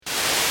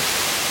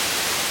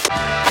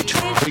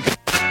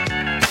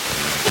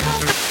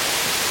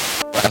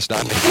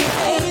Podcast.net.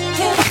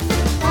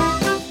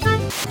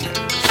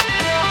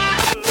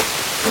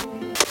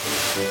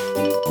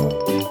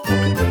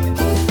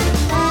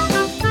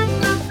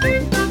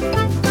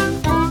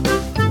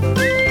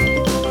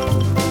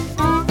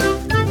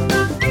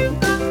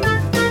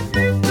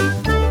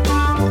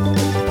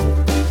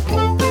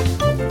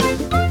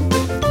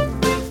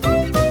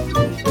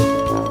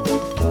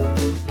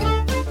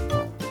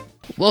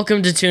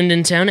 Welcome to Tuned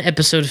in Town,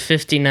 episode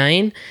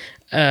 59.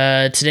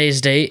 Today's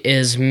date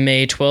is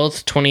May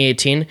 12th,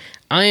 2018.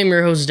 I am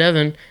your host,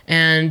 Devin,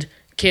 and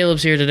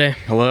Caleb's here today.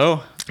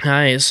 Hello.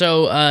 Hi.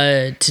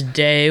 So,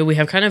 today we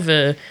have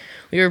a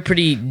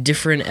pretty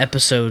different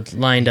episode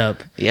lined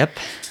up. Yep.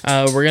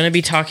 We're going to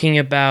be talking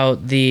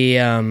about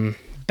the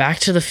Back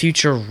to the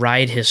Future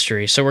ride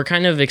history. So we're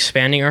kind of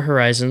expanding our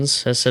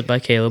horizons, as said by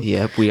Caleb.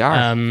 Yep, we are.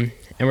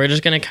 And we're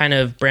just going to kind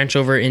of branch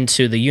over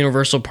into the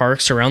Universal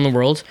parks around the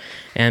world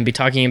and be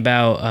talking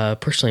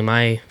about, personally,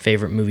 my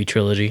favorite movie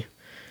trilogy.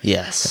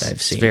 Yes. That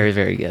I've seen. It's very,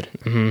 very good.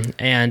 Mm-hmm.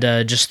 And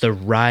just the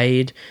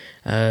ride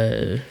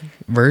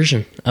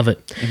version of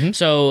it. Mm-hmm.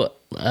 So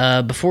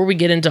before we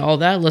get into all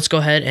that, let's go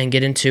ahead and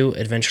get into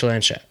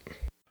Adventureland Chat.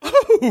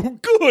 Oh,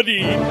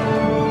 goody!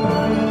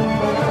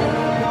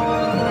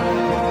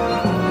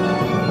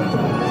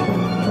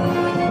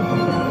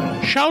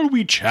 Shall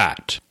we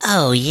chat?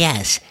 Oh,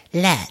 yes,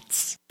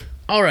 let's.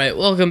 All right,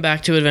 welcome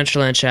back to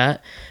Adventureland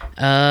Chat.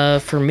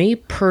 For me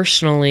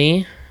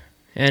personally,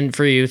 and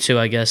for you too,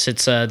 I guess,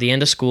 it's the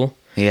end of school.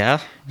 Yeah,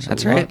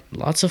 that's right.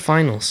 Lots of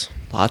finals.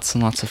 Lots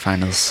and lots of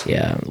finals.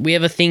 Yeah, we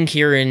have a thing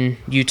here in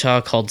Utah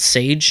called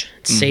SAGE.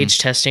 It's SAGE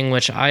testing,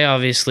 which I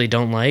obviously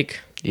don't like.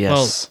 Yes.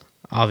 Well,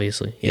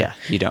 obviously. Yeah,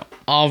 you don't.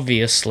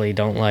 Obviously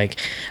don't like.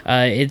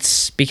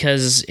 It's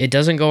because it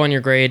doesn't go on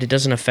your grade. It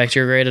doesn't affect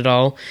your grade at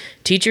all.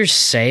 Teachers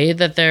say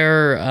that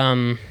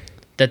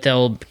that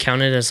they'll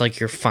count it as like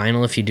your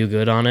final if you do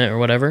good on it or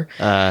whatever.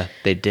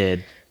 They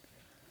did.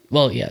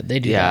 Well, yeah, they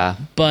do that.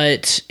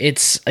 But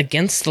it's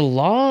against the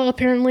law,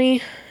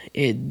 apparently.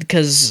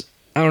 Because,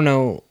 I don't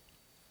know,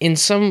 I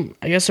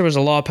guess there was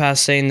a law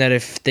passed saying that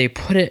if they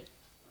put it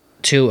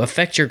to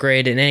affect your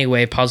grade in any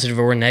way, positive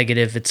or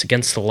negative, it's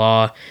against the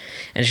law.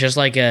 And it's just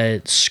like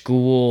a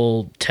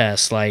school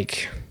test,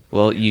 like...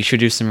 Well, you should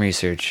do some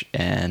research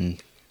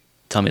and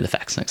tell me the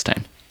facts next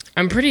time.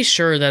 I'm pretty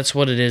sure that's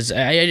what it is.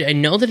 I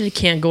know that it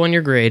can't go on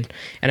your grade,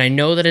 and I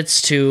know that it's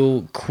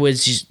to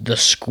quiz the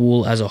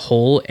school as a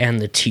whole and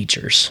the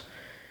teachers.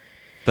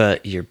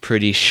 But you're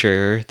pretty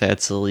sure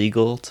that's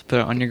illegal to put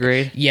it on your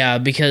grade? Yeah,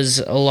 because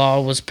a law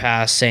was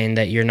passed saying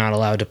that you're not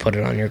allowed to put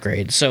it on your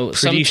grade. So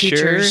some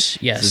teachers,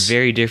 yes. It's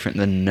very different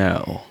than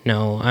no.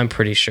 No, I'm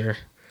pretty sure.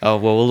 Oh,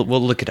 well,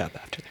 we'll look it up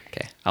after.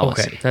 Okay, I'll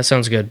see. That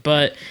sounds good.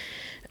 But,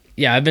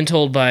 yeah, I've been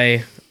told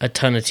by a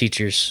ton of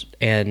teachers,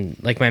 and,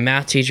 like, my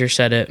math teacher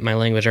said it, my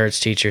language arts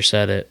teacher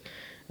said it,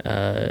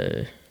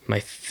 my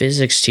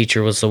physics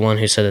teacher was the one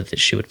who said that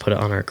she would put it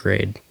on our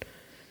grade.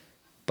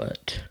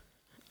 But...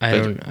 I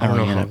don't know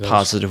how in a it goes.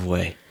 positive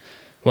way.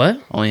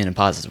 What? Only in a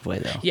positive way,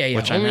 though. Yeah,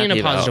 which only I'm in a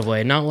happy positive about.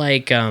 way. Not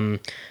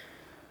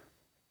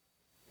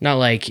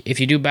like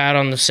if you do bad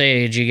on the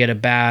SAGE, you get a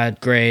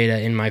bad grade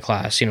in my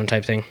class,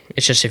 type thing.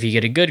 It's just if you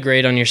get a good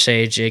grade on your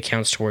SAGE, it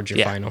counts towards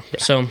your final. Yeah.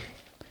 So,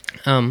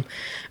 I don't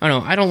know.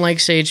 I don't like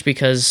SAGE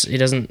because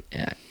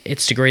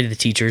it's to grade the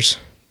teachers,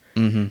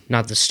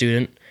 not the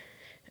student.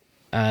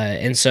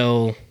 And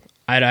so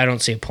I don't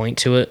see a point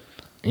to it,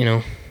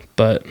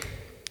 but...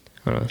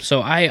 I don't know. So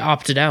I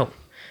opted out.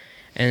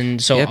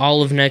 And so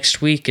all of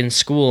next week in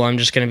school, I'm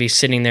just going to be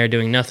sitting there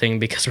doing nothing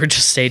because we're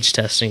just SAGE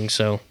testing.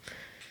 So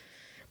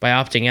by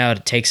opting out,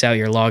 it takes out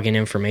your login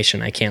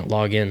information. I can't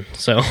log in.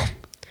 So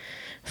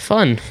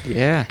fun.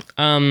 Yeah.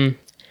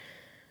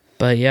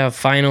 But yeah,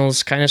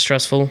 finals, kind of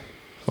stressful.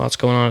 Lots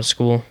going on at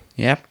school.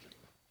 Yep.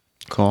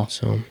 Cool.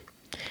 So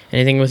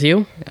anything with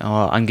you?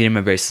 Well, I'm getting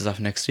my braces off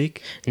next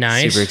week.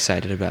 Nice. Super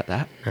excited about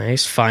that.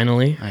 Nice.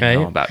 Finally. I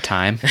know, about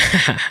time.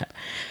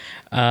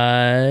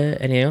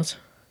 Anything else?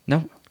 No.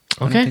 Okay. I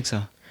don't think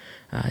so.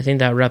 I think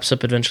that wraps up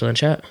Adventureland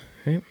Chat,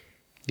 right?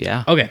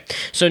 Yeah. Okay.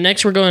 So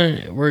next we're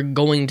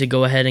going to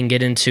go ahead and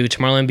get into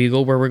Tomorrowland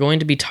Bugle, where we're going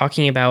to be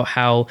talking about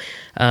how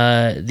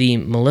the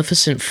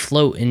Maleficent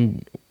float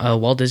in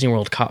Walt Disney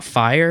World caught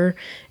fire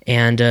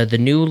and the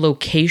new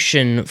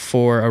location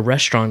for a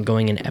restaurant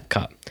going in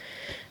Epcot.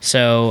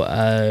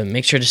 So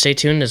make sure to stay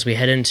tuned as we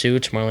head into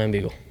Tomorrowland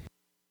Bugle.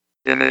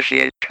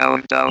 Initiate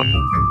countdown.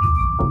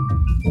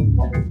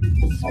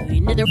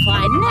 Another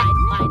fine.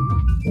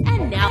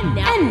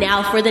 And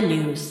now for the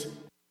news.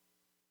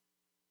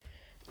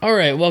 All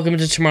right, welcome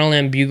to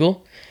Tomorrowland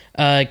Bugle.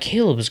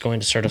 Caleb is going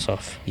to start us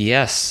off.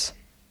 Yes.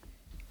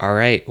 All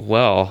right.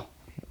 Well,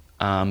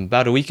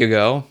 about a week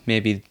ago,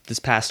 maybe this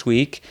past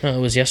week. Oh,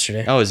 it was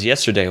yesterday. Oh, it was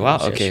yesterday. Wow. It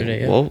was Okay.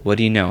 yesterday, yeah. Well, what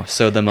do you know?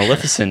 So the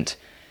Maleficent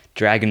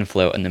dragon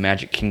float in the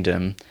Magic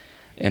Kingdom,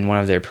 in one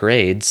of their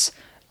parades,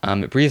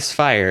 it breathes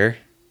fire,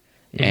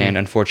 and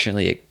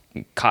unfortunately it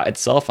caught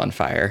itself on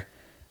fire.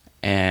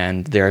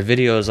 And there are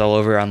videos all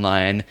over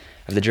online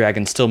of the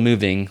dragon still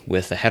moving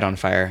with the head on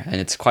fire, and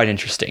it's quite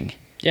interesting.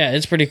 Yeah,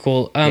 it's pretty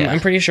cool. Yeah. I'm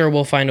pretty sure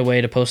we'll find a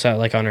way to post that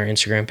like on our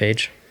Instagram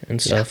page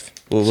and stuff.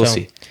 Well, we'll So,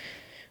 see.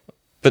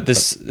 But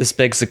this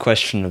begs the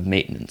question of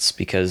maintenance,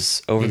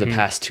 because over the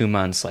past 2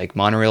 months, like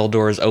monorail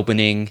doors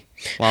opening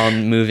while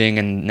I'm moving,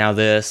 and now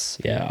this.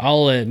 Yeah,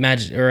 all at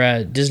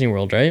at Disney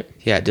World, right?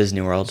 Yeah, at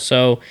Disney World.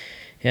 So,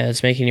 yeah,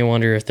 it's making you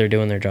wonder if they're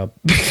doing their job.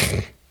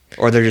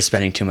 Or they're just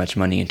spending too much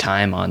money and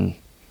time on new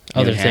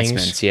Other things.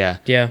 enhancements. Yeah.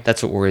 Yeah.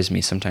 That's what worries me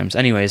sometimes.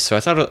 Anyways, so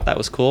I thought that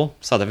was cool.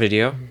 Saw the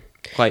video.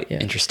 Quite Yeah.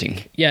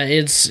 interesting. Yeah,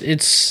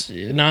 it's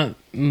not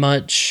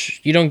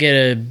much. You don't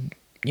get.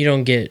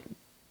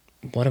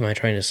 What am I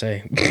trying to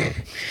say?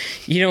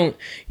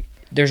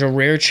 There's a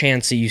rare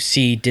chance that you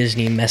see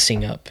Disney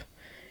messing up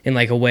in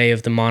like a way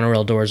of the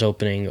monorail doors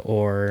opening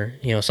or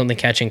something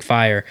catching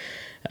fire.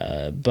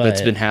 But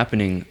It's been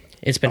happening.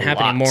 It's been a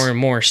happening lot. more and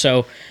more.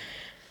 So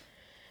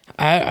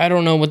I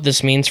don't know what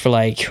this means for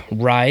like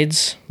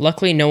rides.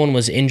 Luckily, no one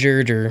was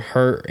injured or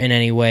hurt in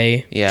any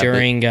way Yeah.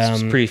 during. but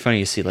it's pretty funny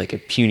to see like a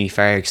puny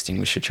fire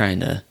extinguisher trying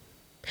to.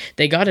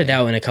 They got it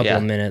out in a couple Yeah.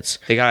 of minutes.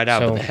 They got it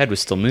out, So- but the head was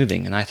still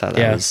moving, and I thought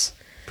that Yeah. was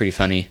pretty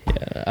funny.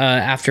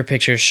 After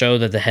pictures show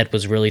that the head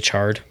was really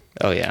charred.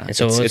 Oh yeah. And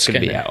so it's gonna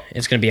be out.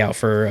 It's going to be out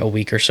for a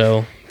week or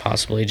so,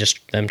 possibly just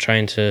them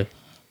trying to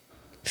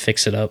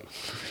fix it up.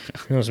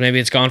 Who knows? Maybe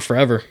it's gone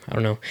forever. I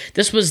don't know.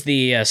 This was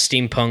the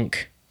steampunk.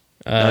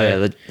 Oh yeah,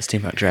 the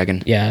Steampunk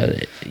Dragon. Yeah,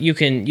 you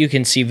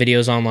can see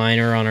videos online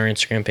or on our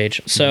Instagram page.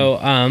 So,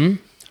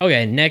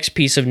 okay, next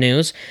piece of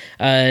news.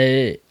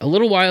 A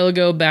little while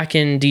ago, back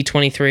in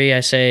D23,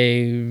 I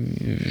say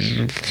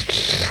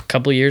a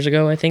couple years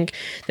ago, I think,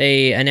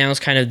 they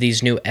announced kind of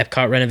these new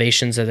Epcot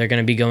renovations that they're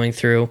going to be going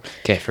through.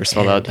 Okay, first of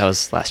all, that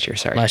was last year.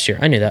 Sorry. Last year.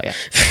 I knew that.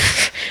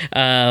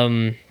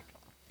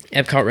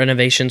 Epcot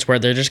renovations where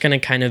they're just going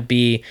to kind of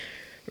be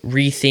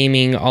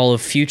retheming all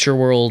of Future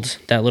World,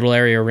 that little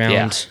area around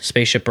Yeah.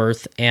 Spaceship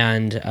Earth,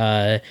 and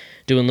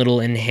doing little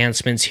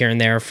enhancements here and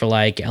there for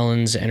like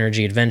Ellen's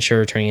Energy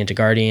Adventure turning into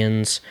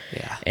Guardians,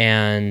 Yeah.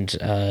 and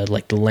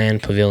like the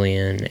Land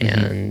Pavilion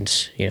and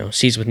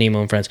Seas with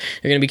Nemo and Friends.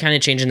 They're going to be kind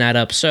of changing that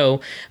up. So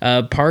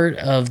part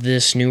of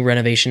this new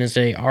renovation is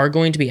they are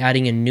going to be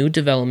adding a new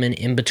development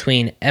in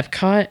between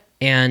Epcot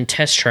and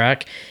Test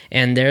Track,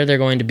 and they're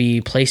going to be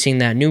placing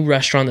that new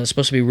restaurant that's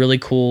supposed to be really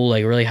cool,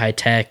 like really high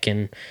tech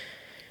and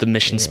The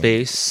Mission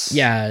Space.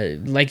 yeah,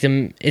 like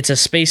it's a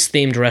space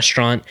themed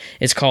restaurant.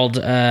 It's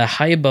called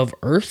High Above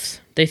Earth,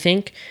 they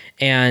think,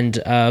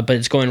 and but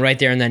it's going right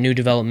there in that new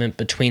development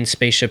between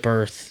Spaceship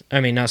Earth.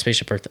 I mean, not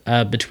Spaceship Earth.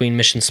 Between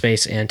Mission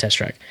Space and Test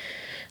Track.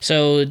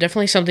 So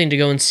definitely something to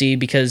go and see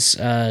because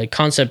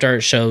concept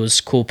art shows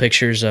cool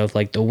pictures of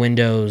like the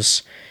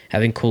windows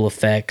having cool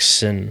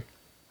effects, and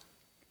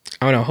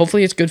I don't know.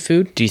 Hopefully, it's good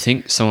food. Do you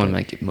think someone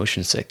might get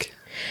motion sick?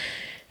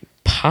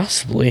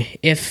 Possibly,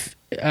 if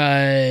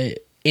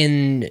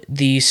in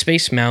the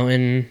Space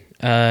Mountain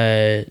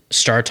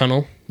Star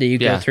Tunnel that you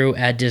go Yeah. through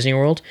at Disney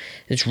World,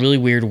 it's really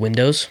weird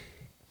windows.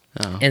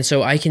 Oh. And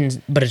so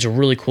but it's a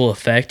really cool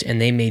effect, and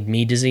they made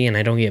me dizzy, and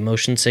I don't get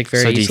motion sick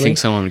very So easily. do you think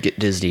someone would get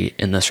dizzy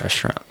in this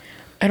restaurant?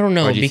 I don't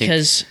know, or do you think-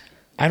 because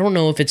I don't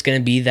know if it's going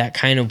to be that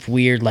kind of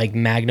weird, like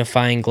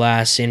magnifying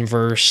glass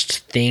inversed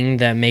thing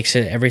that makes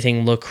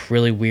everything look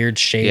really weird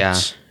shaped, Yeah.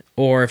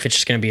 or if it's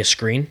just going to be a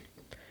screen.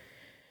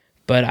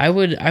 But I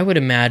would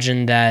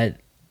imagine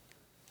that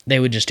they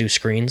would just do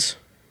screens.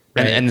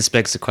 Right? And this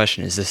begs the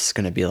question: is this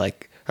going to be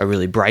like a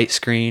really bright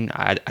screen?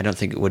 I don't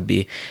think it would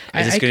be.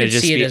 I Is this going to could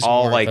just see it be as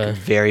all more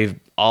of like a-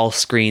 all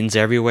screens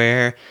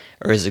everywhere,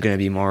 or is it going to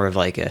be more of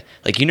like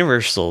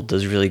Universal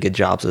does really good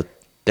jobs with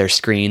their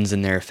screens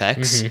and their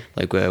effects,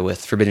 like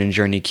with Forbidden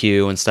Journey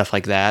Q and stuff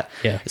like that.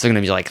 Yeah. Is it going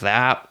to be like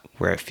that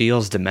where it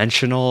feels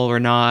dimensional or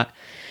not,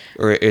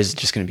 or is it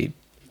just going to be,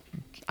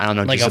 I don't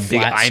know, Like just a a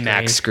big flat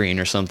IMAX screen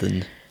or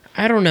something?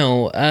 I don't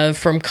know.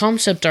 From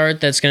concept art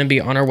that's going to be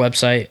on our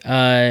website,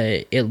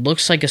 it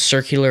looks like a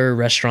circular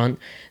restaurant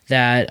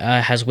that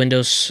has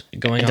windows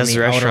going And on does the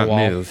the outer restaurant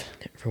wall. move?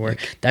 Everywhere.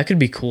 That could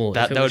be cool.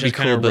 That if it would was be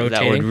just kinda cool, but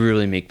that would rotating.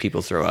 really make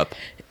people throw up.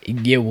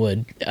 It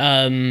would.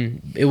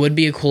 It would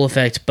be a cool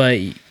effect, but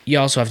you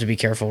also have to be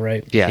careful,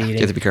 right? Yeah, with you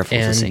eating. have to be careful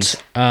with those things.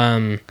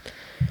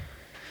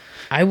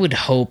 I would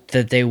hope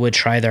that they would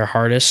try their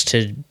hardest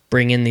to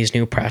bring in these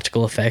new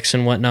practical effects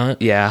and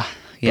whatnot. Yeah,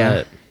 yeah.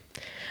 But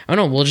I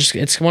don't know.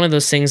 It's one of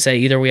those things that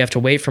either we have to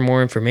wait for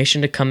more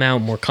information to come out,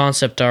 more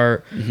concept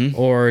art,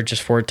 or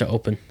just for it to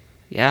open.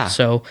 Yeah.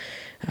 So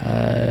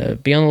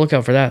be on the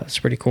lookout for that. That's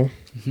pretty cool.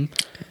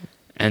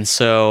 And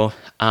so,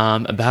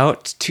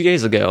 about 2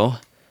 days ago,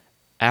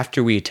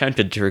 after we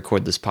attempted to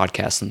record this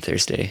podcast on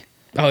Thursday,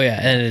 Oh yeah,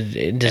 and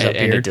it and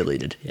disappeared. it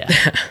deleted. Yeah.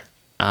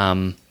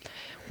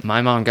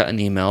 My mom got an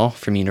email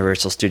from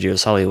Universal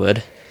Studios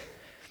Hollywood,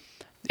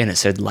 and it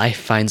said "Life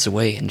Finds a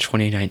Way" in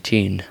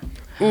 2019.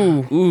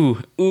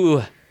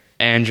 Ooh.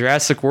 And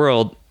Jurassic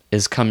World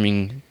is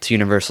coming to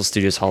Universal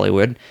Studios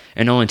Hollywood,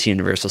 and only to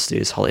Universal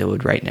Studios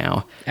Hollywood right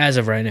now. As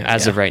of right now.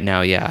 As of right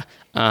now, yeah.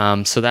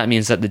 So that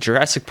means that the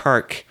Jurassic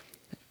Park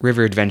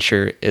River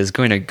Adventure is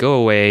going to go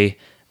away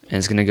and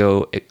is going to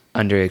go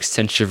under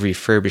extensive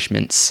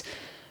refurbishments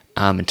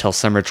until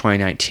summer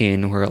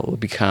 2019, where it will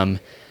become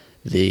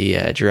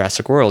the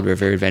Jurassic World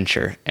River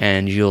Adventure,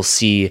 and you'll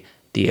see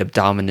the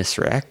Abdominus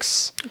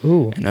Rex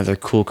Ooh. and other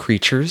cool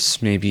creatures,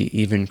 maybe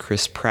even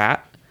Chris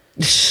Pratt.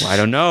 Well, I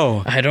don't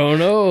know. I don't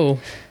know.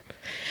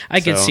 I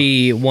could So-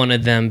 see one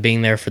of them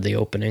being there for the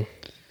opening.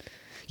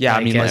 Yeah,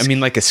 I guess. I mean,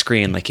 like a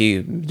screen, like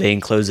they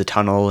enclose a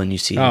tunnel and you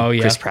see Oh,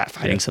 yeah. Chris Pratt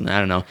fighting Yeah. something. I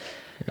don't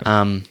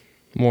know.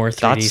 More 3D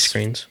Thoughts?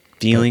 screens.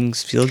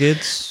 Feel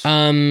goods?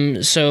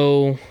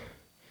 So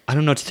I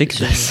don't know what to think of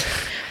this.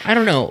 I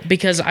don't know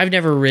because I've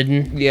never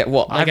ridden. Yeah,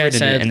 well, Like I've I ridden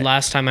said, it, and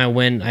last time I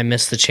went, I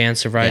missed the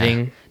chance of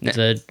riding Yeah.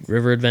 the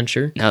river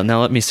adventure.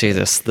 now let me say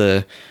this: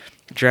 the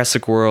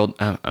Jurassic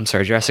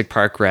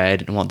Park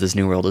ride in Walt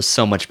Disney World is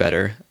so much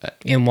better.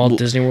 In Walt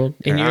Disney World?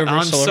 In I'm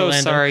Universal so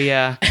Orlando? sorry.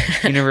 Yeah,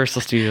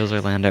 Universal Studios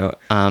Orlando.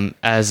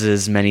 As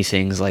is many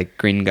things like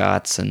Green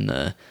Gots and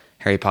the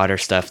Harry Potter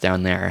stuff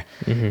down there.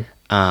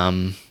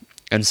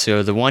 And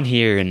so the one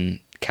here in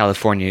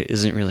California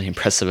isn't really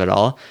impressive at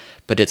all,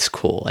 but it's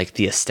cool. Like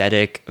the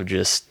aesthetic of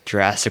just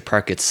Jurassic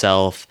Park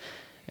itself,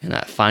 and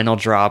that final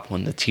drop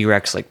when the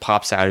T-Rex like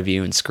pops out of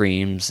you and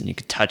screams, and you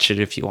could touch it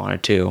if you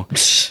wanted to.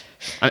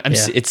 Yeah.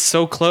 It's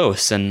so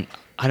close, and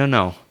I don't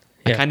know.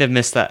 I Yeah. kind of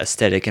miss that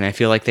aesthetic, and I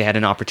feel like they had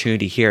an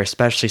opportunity here,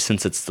 especially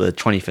since it's the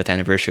 25th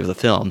anniversary of the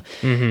film,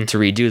 to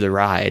redo the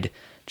ride.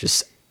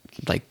 Just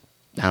like,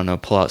 I don't know,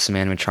 pull out some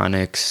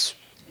animatronics,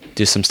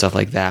 do some stuff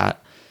like that.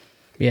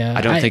 Yeah,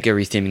 I don't think a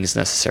retheming is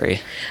necessary.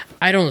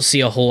 I don't see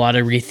a whole lot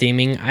of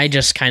retheming. I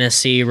just kind of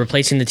see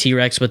replacing the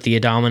T-Rex with the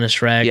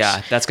Indominus Rex.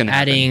 Yeah, that's gonna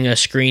happen. adding a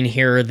screen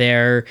here or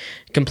there,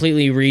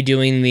 completely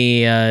redoing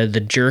the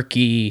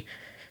jerky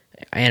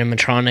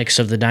animatronics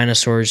of the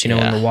dinosaurs, in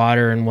Yeah. the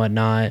water and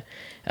whatnot.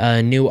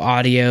 New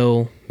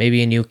audio,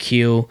 maybe a new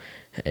cue,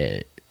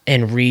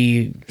 and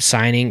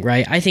re-signing.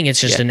 Right? I think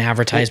it's just Yeah. an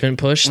advertisement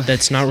push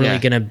that's not really Yeah.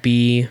 going to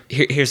be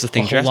Here's the a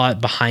thing. whole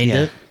lot behind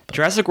yeah. it.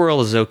 Jurassic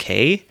World is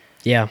okay,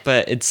 Yeah,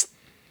 but it's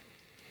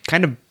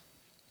kind of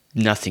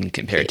nothing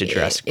compared to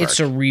Jurassic Park. it's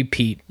a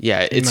repeat.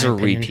 yeah, in it's my a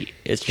opinion. repeat.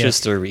 It's Yeah.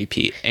 just a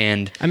repeat.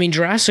 And I mean,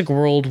 Jurassic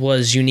World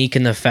was unique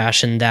in the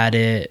fashion that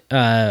it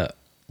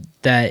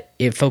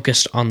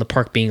focused on the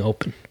park being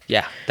open.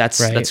 yeah,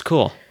 that's Right.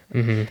 cool.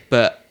 Mm-hmm.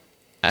 But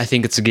I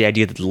think it's a good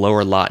idea that the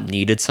lower lot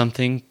needed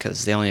something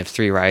because they only have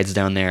 3 rides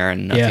down there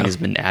and nothing Yeah. has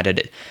been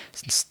added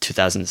since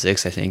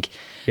 2006, I think.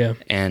 Yeah.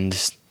 And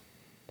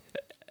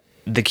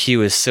the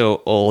queue is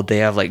so old. They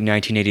have like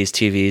 1980s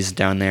TVs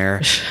down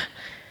there,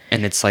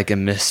 and it's like a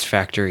mist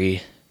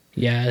factory.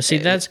 Yeah, see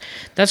that's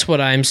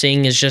what I'm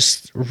seeing is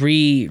just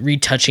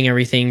retouching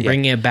everything,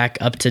 bringing it back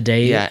up to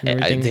date. Yeah,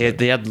 and everything.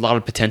 they had a lot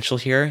of potential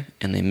here,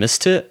 and they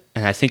missed it.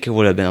 And I think it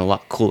would have been a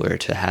lot cooler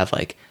to have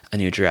like a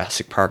new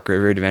Jurassic Park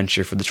River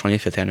Adventure for the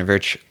 25th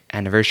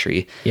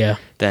anniversary. Yeah.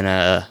 Than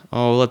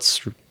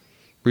let's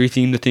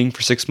retheme the thing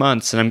for 6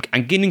 months. And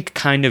I'm getting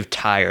kind of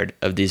tired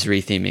of these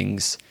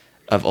rethemings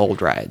of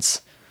old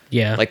rides.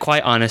 Yeah. Like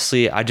quite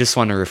honestly, I just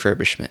want a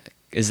refurbishment.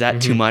 Is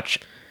that too much?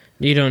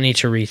 you don't need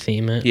to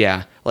retheme it.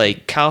 Yeah,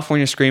 like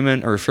California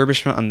Screamin', a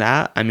refurbishment on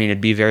that. I mean, it'd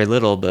be very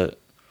little, but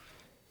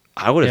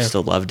I would have Yeah.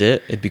 still loved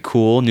it. It'd be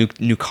cool.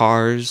 New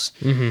cars.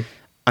 Mm-hmm.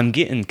 I'm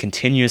getting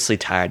continuously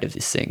tired of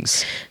these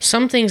things.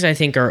 Some things I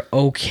think are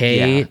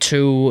okay Yeah.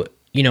 to,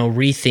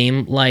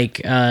 retheme,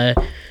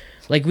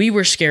 like we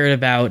were scared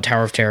about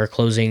Tower of Terror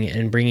closing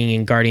and bringing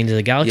in Guardians of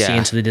the Galaxy Yeah.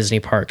 into the Disney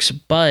parks,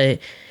 but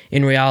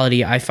in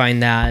reality I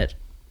find that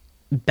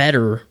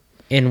better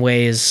in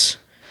ways.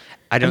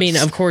 I mean,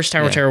 of course,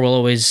 Tower of yeah. Terror will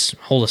always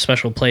hold a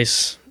special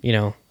place,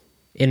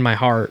 in my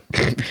heart.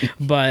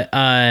 But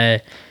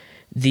I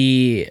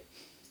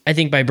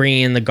think by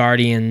bringing in the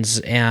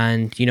Guardians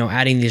and,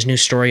 adding these new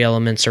story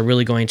elements are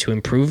really going to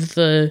improve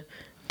the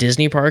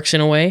Disney parks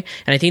in a way.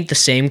 And I think the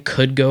same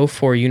could go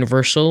for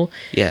Universal.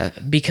 Yeah.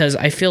 Because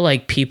I feel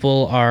like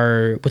people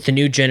are, with the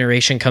new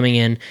generation coming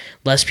in,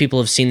 less people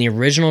have seen the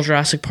original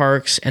Jurassic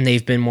Parks and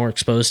they've been more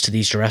exposed to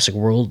this Jurassic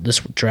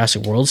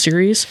World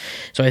series.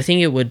 So I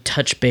think it would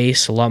touch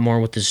base a lot more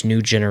with this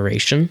new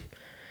generation.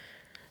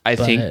 I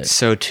think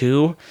so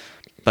too,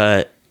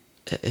 but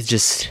it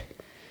just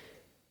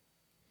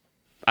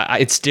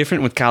it's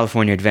different with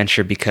California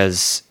Adventure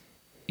because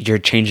you're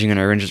changing an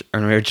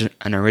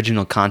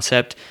original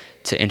concept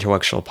to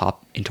intellectual,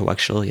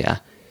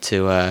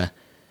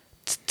 to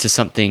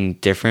something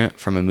different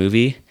from a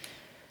movie.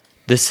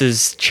 This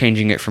is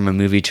changing it from a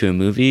movie to a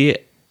movie.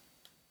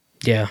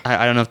 Yeah.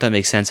 I don't know if that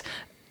makes sense,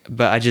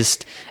 but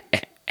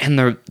and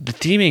the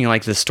theming,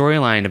 like the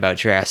storyline about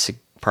Jurassic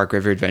Park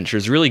River Adventure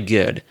is really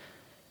good.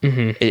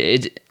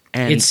 Mm-hmm.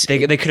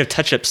 They could have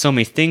touched up so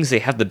many things. They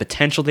have the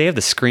potential. They have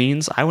the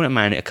screens. I wouldn't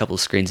mind a couple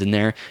of screens in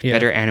there. Yeah.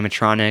 Better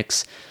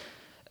animatronics.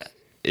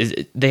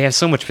 They have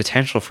so much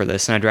potential for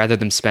this, and I'd rather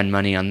them spend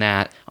money on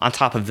that. On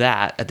top of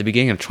that, at the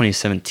beginning of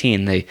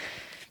 2017, they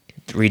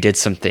redid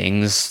some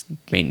things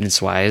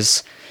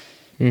maintenance-wise.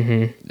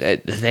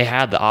 They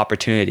had the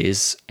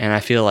opportunities, and I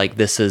feel like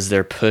this is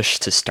their push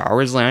to Star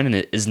Wars Land, and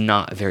it is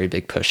not a very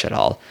big push at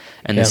all.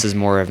 And this is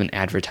more of an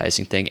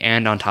advertising thing.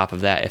 And on top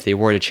of that, if they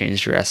were to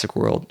change Jurassic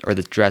World or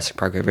the Jurassic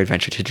Park of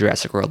Adventure to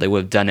Jurassic World, they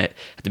would have done it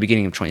at the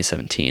beginning of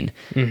 2017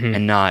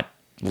 and not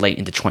late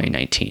into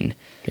 2019.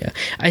 Yeah,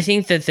 I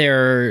think that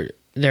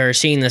they're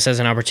seeing this as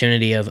an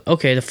opportunity of,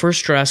 okay, the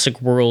first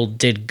Jurassic World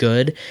did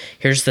good.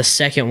 Here's the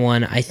second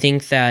one. I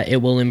think that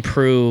it will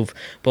improve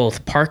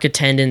both park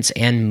attendance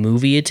and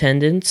movie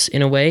attendance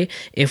in a way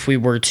if we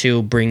were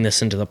to bring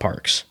this into the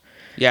parks.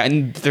 Yeah,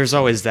 and there's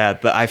always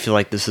that, but I feel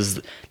like this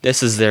is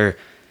their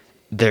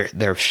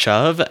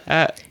shove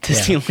at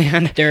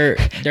Disneyland. They're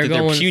their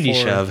going puny for,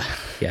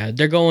 shove. Yeah,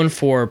 they're going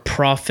for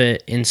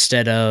profit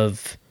instead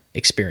of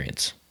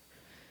experience.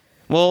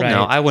 Well, Right,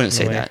 no, I wouldn't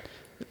in a say way.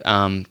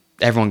 that.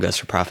 Everyone goes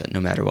for profit no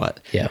matter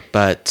what. Yeah.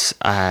 But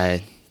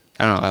I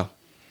don't know.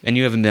 And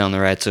you haven't been on the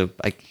ride, so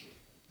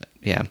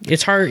yeah.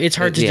 It's hard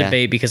to Yeah.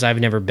 debate because I've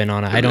never been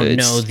on it. I don't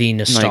It's know the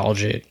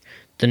like-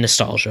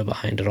 nostalgia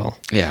behind it all.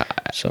 Yeah.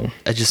 So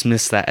I just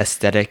miss that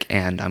aesthetic,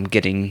 and I'm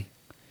getting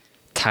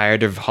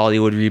tired of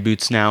Hollywood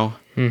reboots now.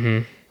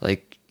 Mm-hmm.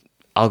 Like,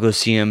 I'll go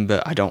see them,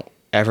 but I don't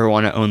ever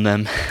want to own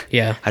them.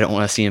 yeah. I don't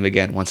want to see them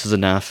again. Once is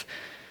enough.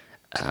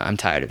 I'm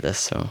tired of this,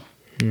 so...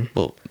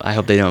 Well, I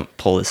hope they don't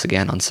pull this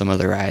again on some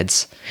other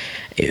rides.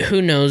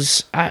 Who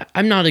knows?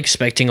 I'm not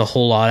expecting a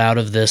whole lot out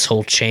of this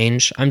whole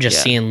change. I'm just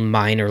Yeah. seeing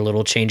minor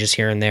little changes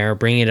here and there,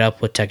 bringing it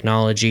up with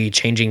technology,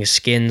 changing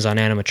skins on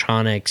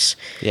animatronics,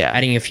 Yeah.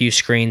 adding a few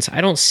screens.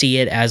 I don't see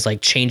it as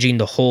like changing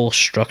the whole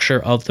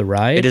structure of the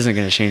ride. It isn't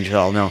going to change at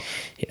all, no.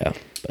 Yeah,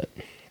 but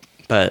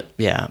But,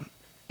 yeah.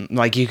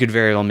 Like, you could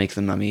very well make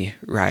the Mummy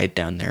ride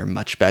down there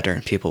much better,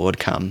 and people would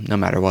come no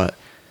matter what.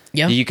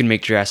 yeah, You can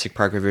make Jurassic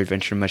Park River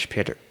Adventure much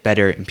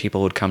better, and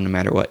people would come no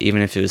matter what.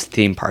 Even if it was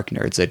theme park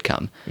nerds, they'd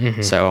come.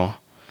 So,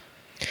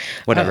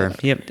 whatever.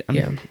 Yep. I'm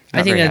yeah. not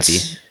I think very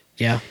that's happy.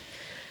 yeah.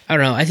 I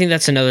don't know. I think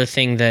that's another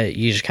thing that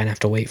you just kind of have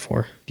to wait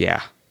for.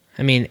 Yeah.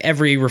 I mean,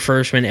 every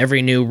refurbishment,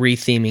 every new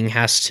retheming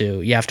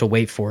you have to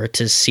wait for it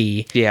to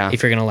see Yeah.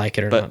 if you're gonna like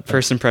it or But not.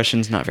 first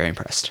impressions, not very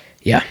impressed.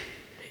 Yeah.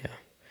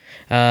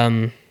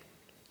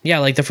 Yeah,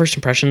 like the first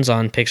impressions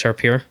on Pixar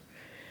Pier.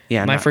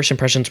 Yeah. My not- first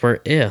impressions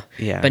were ew.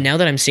 Yeah. But now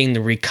that I'm seeing the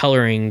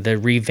recoloring, the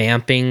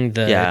revamping,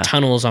 the Yeah.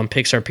 tunnels on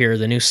Pixar Pier,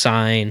 the new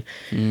sign,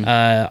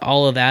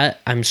 all of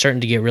that, I'm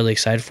starting to get really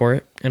excited for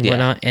it and Yeah.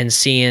 whatnot, and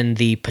seeing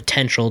the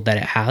potential that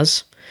it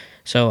has.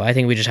 So I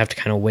think we just have to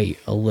kind of wait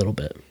a little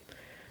bit.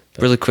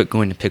 Really quick,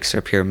 going to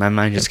Pixar Pier, my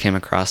mind just came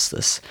across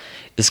this.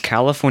 Is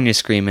California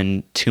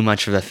Screamin' too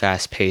much of a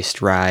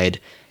fast-paced ride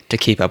to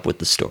keep up with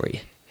the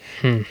story?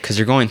 Because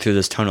you're going through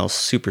this tunnel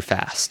super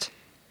fast.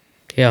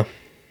 Yeah.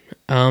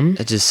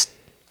 It just...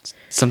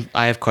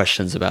 I have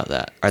questions about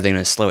that. Are they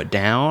going to slow it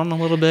down a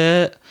little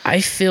bit?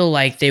 I feel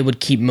like they would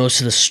keep most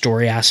of the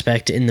story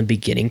aspect in the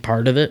beginning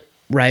part of it,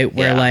 right?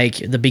 Where Yeah. like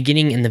the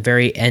beginning and the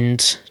very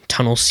end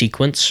tunnel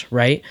sequence,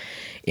 right?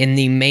 In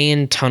the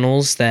main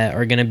tunnels that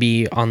are going to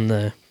be on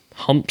the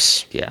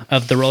humps Yeah.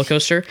 of the roller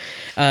coaster,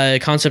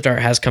 concept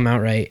art has come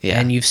out, right? Yeah.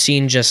 And you've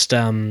seen just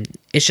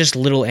it's just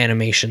little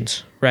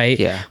animations, right?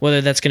 Yeah.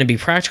 Whether that's going to be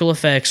practical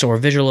effects or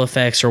visual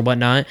effects or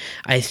whatnot,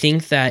 I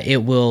think that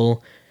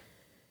they'll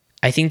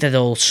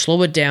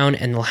slow it down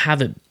and they'll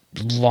have it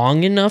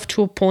long enough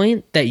to a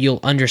point that you'll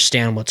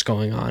understand what's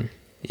going on.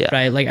 Yeah.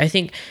 Right? Like I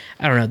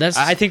don't know, that's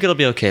I think it'll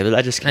be okay, but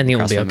that just I think it'll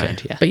crossed be my okay.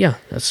 mind, yeah. But yeah,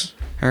 that's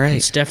All right.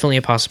 it's definitely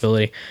a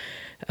possibility.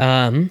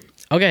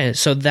 Okay,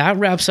 so that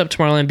wraps up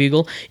Tomorrowland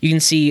Bugle. You can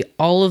see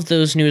all of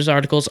those news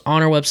articles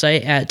on our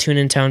website at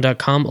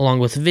tuneintown.com, along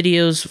with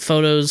videos,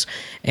 photos,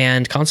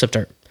 and concept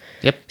art.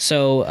 Yep.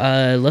 So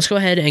let's go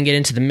ahead and get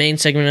into the main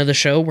segment of the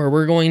show, where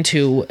we're going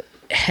to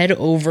head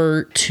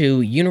over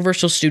to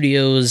Universal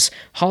Studios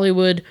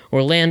Hollywood,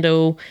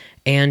 Orlando,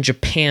 and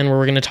Japan, where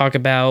we're going to talk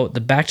about the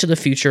Back to the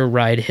Future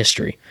ride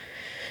history.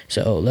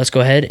 So let's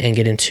go ahead and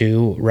get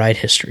into ride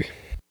history.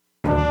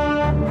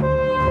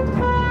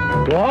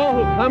 To all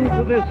who come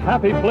to this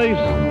happy place,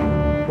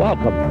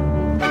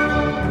 welcome.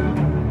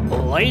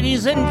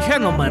 Ladies and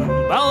gentlemen,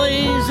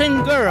 boys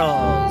and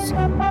girls,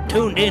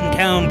 Tuned In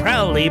Town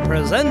proudly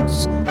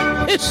presents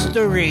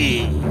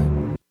History.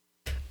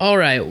 All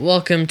right,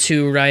 welcome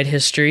to Ride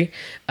History.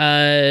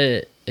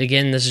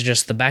 Again, this is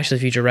just the Back to the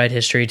Future ride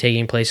history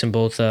taking place in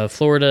both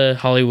Florida,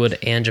 Hollywood,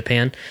 and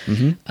Japan.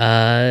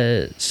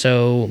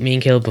 So me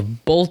and Caleb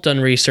have both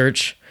done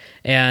research,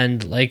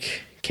 and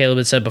like Caleb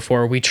had said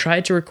before, we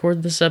tried to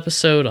record this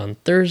episode on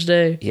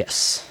Thursday,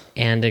 Yes.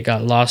 and it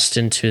got lost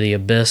into the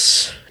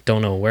abyss.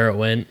 Don't know where it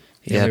went.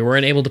 And Yeah. we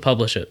weren't able to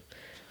publish it.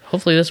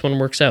 Hopefully this one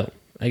works out.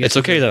 I guess It's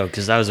okay, though,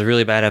 because that was a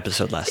really bad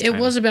episode last time. it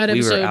was a bad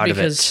episode We were out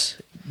because,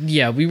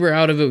 yeah, we were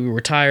out of it. We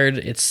were tired.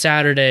 It's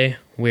Saturday.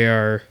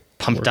 We're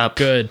Pumped we're up.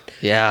 Good.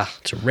 Yeah.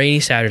 It's a rainy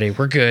Saturday.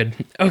 We're good.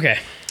 Okay.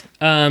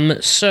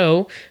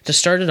 So to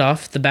start it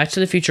off, the Back to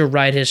the Future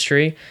ride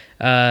history.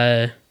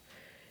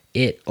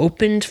 It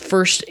opened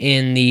first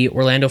in the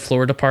Orlando,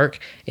 Florida park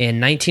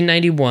in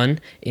 1991,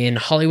 in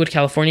Hollywood,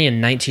 California in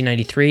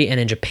 1993, and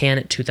in Japan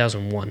in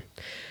 2001.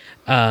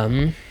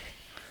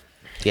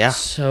 Yeah.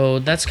 So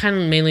that's kind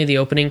of mainly the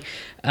opening.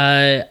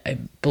 I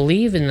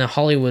believe in the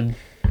Hollywood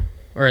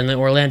or in the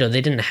Orlando,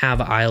 they didn't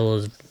have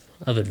Isle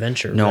of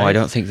Adventure. No, right? I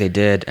don't think they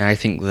did. And I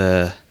think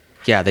they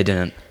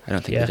didn't. I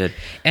don't think they did.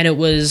 And it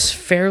was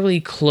fairly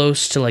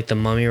close to like the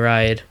Mummy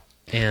ride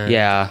and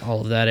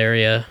all of that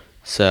area.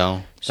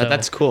 So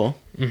that's cool.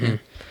 Mm-hmm.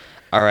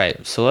 All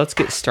right, so let's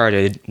get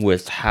started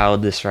with how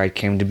this ride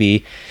came to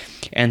be.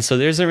 And so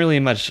there isn't really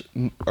much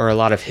or a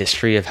lot of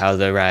history of how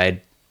the ride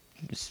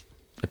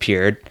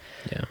appeared.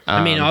 Yeah.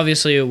 I mean,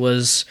 obviously it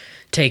was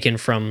taken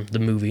from the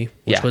movie,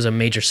 which was a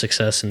major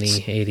success in the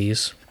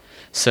 80s.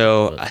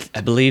 So I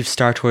believe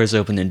Star Tours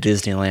opened in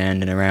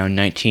Disneyland in around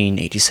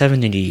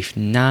 1987,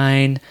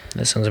 89.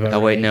 That sounds about right. Oh,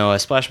 wait, no,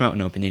 Splash Mountain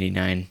opened in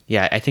 89.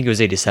 Yeah, I think it was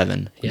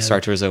 87 when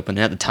Star Tours opened.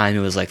 And at the time, it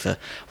was like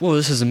whoa,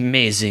 this is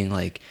amazing,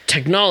 like...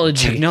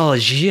 Technology,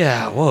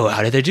 yeah, whoa,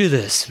 how did they do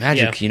this?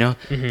 Magic,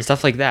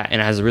 stuff like that.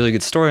 And it has a really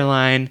good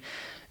storyline.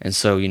 And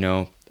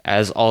so,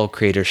 as all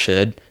creators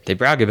should, they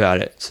brag about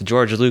it. So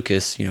George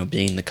Lucas,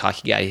 being the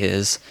cocky guy he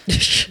is,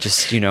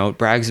 just,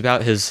 brags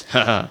about his,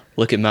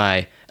 look at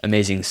my...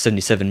 amazing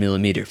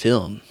 77mm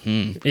film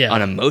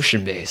on a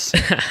motion base.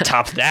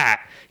 Top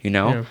that,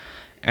 Yeah.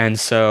 And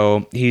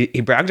so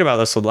he bragged about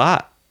this a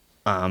lot.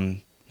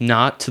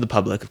 Not to the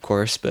public, of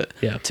course, but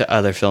to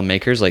other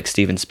filmmakers like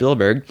Steven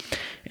Spielberg.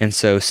 And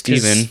so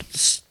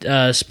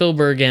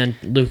Spielberg and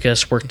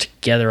Lucas worked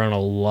together on a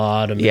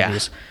lot of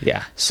movies.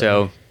 Yeah.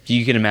 So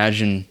you can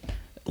imagine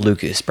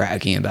Lucas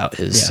bragging about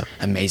his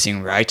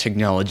amazing ride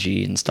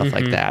technology and stuff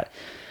like that.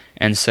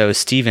 And so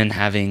Steven,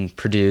 having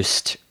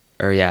produced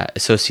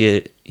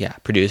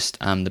produced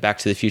the Back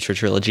to the Future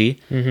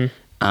trilogy,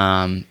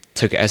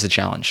 took it as a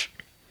challenge.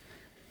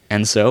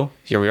 And so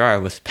here we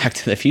are with Back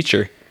to the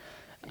Future.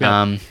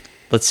 Yeah.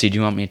 Let's see, do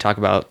you want me to talk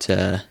about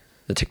the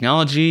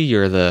technology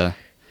or the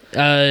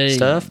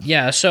stuff?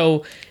 Yeah,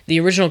 so the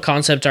original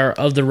concept art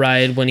of the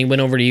ride when he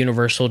went over to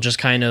Universal, just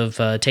kind of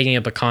taking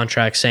up a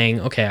contract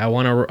saying, okay, I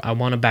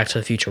want a Back to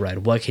the Future ride.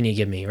 What can you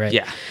give me, right?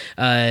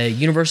 Yeah.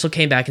 Universal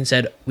came back and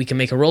said, we can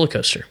make a roller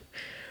coaster.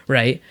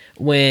 Right,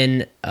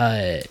 when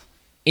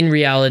in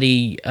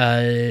reality,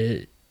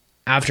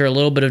 after a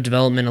little bit of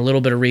development, a little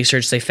bit of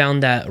research, they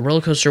found that a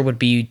roller coaster would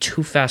be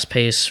too fast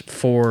paced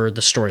for the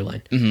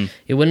storyline. Mm-hmm.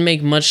 It wouldn't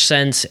make much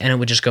sense, and it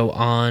would just go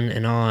on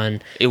and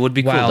on. It would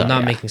be cool, while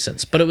not making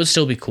sense, but it would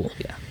still be cool.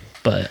 Yeah,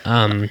 but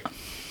go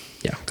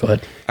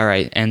ahead. All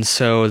right, and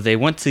so they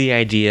went to the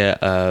idea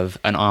of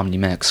an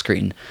OmniMax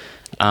screen,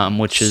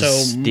 which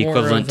is the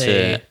equivalent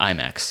to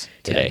IMAX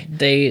today.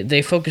 Yeah,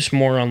 they focus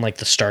more on like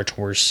the Star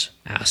Tours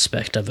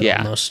aspect of it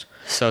almost.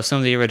 So some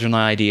of the original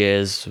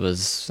ideas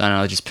was, I don't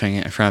know, just putting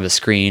it in front of a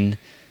screen,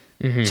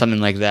 something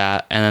like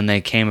that. And then they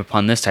came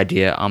upon this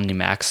idea,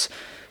 OmniMax,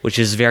 which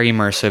is very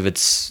immersive.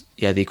 It's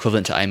the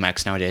equivalent to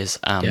IMAX nowadays.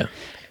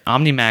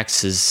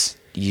 OmniMax is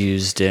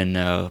used in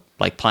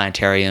like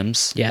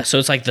planetariums. Yeah, so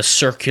it's like the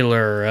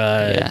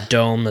circular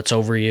dome that's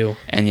over you.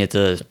 And you have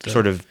to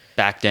sort of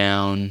back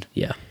down.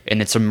 Yeah.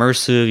 And it's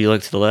immersive. You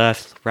look to the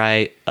left,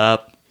 right,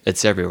 up.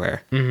 It's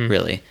everywhere,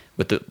 really,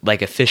 with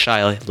like a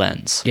fisheye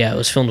lens. Yeah, it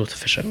was filmed with a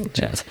fisheye lens.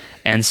 Yes.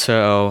 And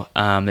so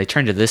they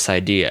turned to this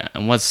idea.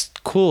 And what's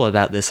cool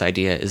about this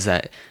idea is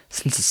that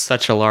since it's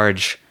such a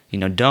large,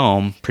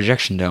 dome,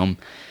 projection dome,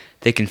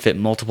 they can fit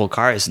multiple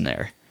cars in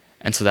there.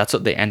 And so that's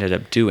what they ended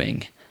up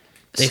doing.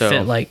 They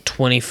fit like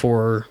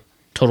 24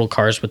 total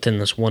cars within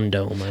this one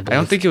dome, I believe. I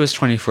don't think it was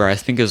 24. I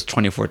think it was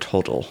 24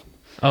 total.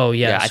 Oh,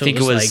 yeah. So I think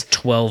it was like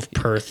 12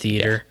 per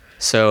theater. Yeah.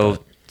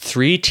 So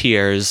 3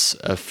 tiers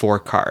of 4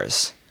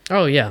 cars.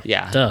 Oh, yeah.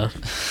 Yeah. Duh.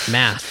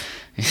 Math.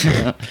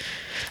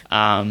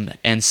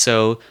 And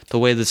so the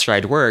way this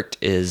ride worked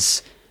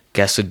is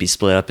guests would be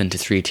split up into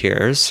 3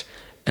 tiers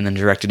and then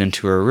directed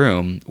into a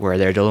room where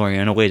their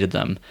DeLorean awaited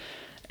them.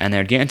 And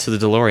they'd get into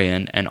the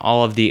DeLorean, and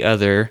all of the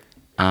other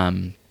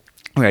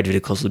ride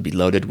vehicles would be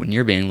loaded when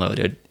you're being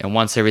loaded. And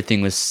once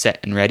everything was set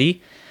and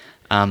ready,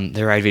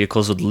 the ride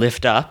vehicles would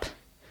lift up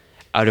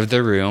out of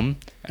the room,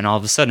 and all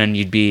of a sudden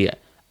you'd be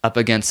up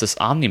against this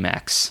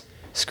OmniMax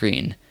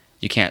screen.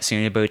 You can't see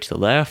anybody to the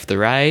left, the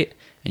right,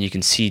 and you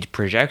can see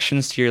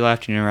projections to your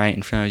left and your right,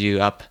 in front of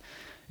you, up.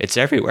 It's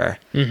everywhere.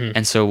 Mm-hmm.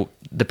 And so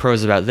the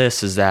pros about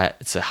this is that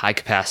it's a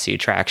high-capacity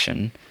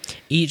attraction.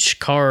 Each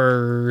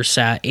car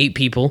sat 8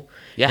 people.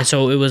 Yeah. And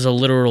so it was a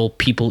literal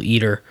people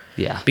eater.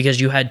 Yeah.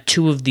 Because you had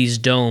 2 of these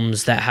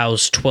domes that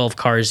housed 12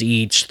 cars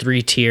each,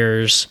 3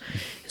 tiers.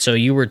 So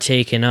you were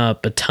taking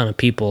up a ton of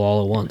people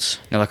all at once.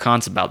 Now, the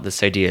concept about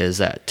this idea is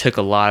that it took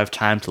a lot of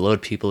time to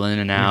load people in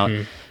and out,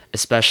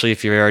 especially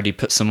if you already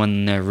put someone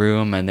in their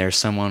room and there's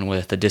someone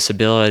with a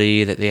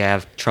disability that they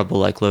have trouble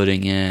like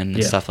loading in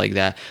and stuff like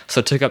that.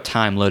 So it took up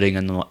time loading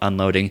and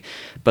unloading.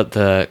 But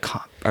the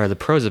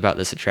pros about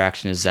this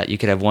attraction is that you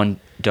could have one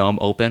dome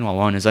open while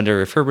one is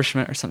under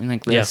refurbishment or something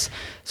like this. Yeah.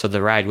 So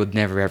the ride would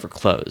never ever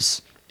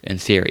close, in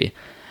theory.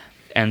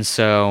 And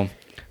so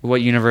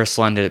what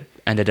Universal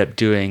ended up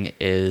doing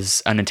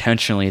is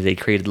unintentionally they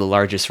created the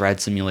largest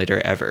ride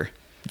simulator ever.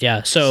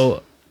 Yeah,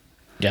 so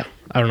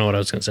I don't know what I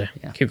was going to say.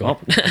 Yeah. Keep going.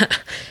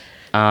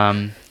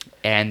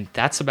 And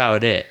that's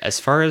about it. As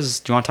far as,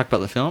 do you want to talk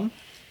about the film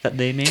that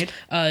they made?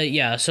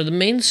 Yeah, so the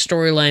main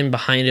storyline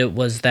behind it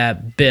was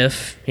that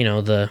Biff,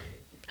 the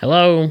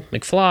hello,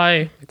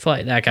 McFly,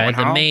 that guy,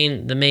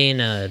 the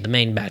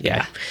main bad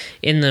guy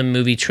in the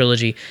movie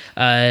trilogy,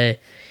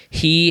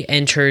 he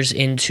enters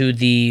into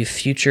the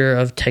future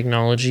of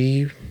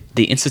technology.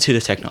 The Institute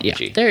of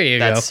Technology. Yeah, there you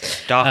go.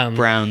 That's Doc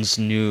Brown's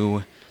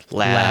new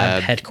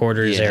lab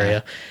headquarters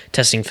area,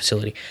 testing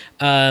facility.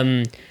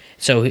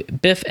 So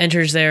Biff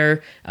enters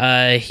there.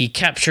 He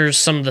captures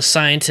some of the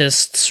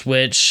scientists,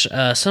 which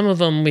some of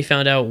them we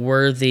found out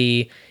were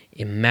the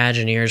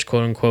Imagineers,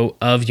 quote unquote,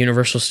 of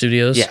Universal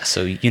Studios. Yeah,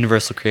 so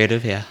Universal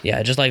Creative, yeah.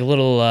 Yeah, just like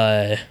little,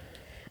 what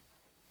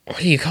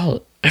do you call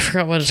it? I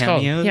forgot what it's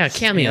called. Yeah,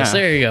 cameos. Yeah.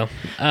 There you go.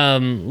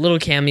 Little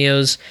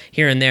cameos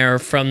here and there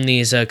from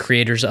these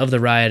creators of the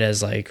ride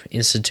as like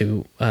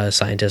Institute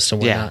scientists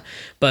and whatnot. Yeah.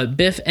 But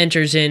Biff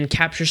enters in,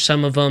 captures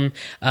some of them,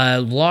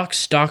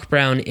 locks Doc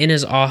Brown in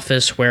his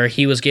office where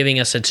he was giving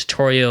us a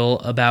tutorial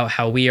about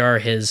how we are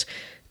his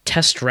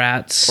test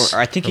rats, or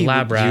I think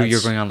lab rats.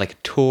 You're going on like a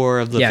tour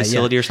of the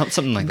facility or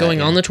something like that.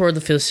 Going on the tour of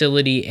the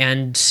facility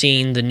and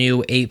seeing the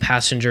new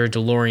 8-passenger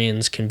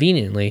DeLoreans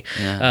conveniently,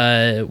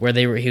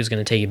 where he was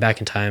going to take you back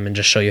in time and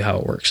just show you how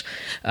it works.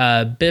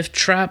 Biff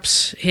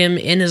traps him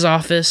in his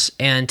office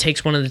and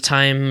takes one of the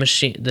time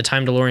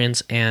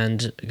DeLoreans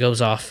and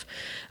goes off.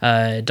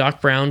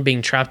 Doc Brown,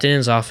 being trapped in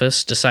his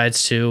office,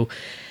 decides to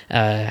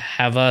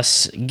have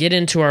us get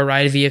into our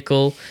ride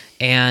vehicle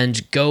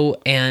and go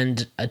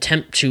and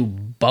attempt to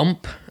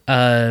bump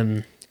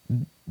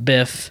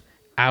Biff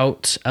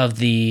out of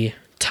the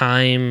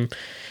time.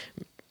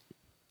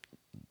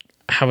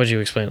 How would you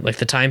explain it? Like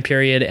the time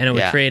period, and it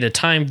would create a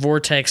time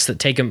vortex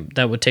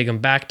that would take him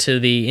back to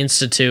the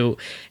Institute,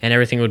 and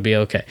everything would be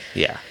okay.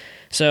 Yeah.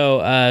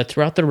 So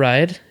throughout the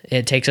ride,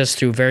 it takes us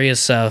through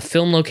various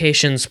film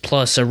locations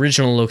plus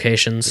original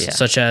locations,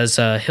 such as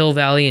Hill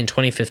Valley in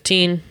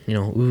 2015.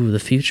 The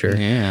future.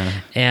 Yeah.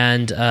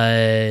 And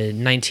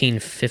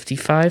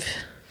 1955.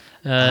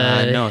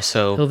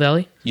 So Hill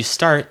Valley. You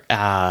start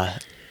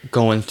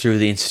going through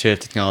the Institute of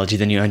Technology,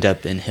 then you end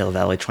up in Hill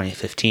Valley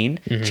 2015,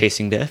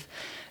 chasing Biff.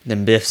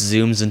 Then Biff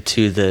zooms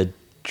into the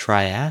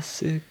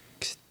Triassic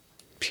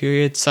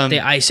period, the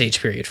Ice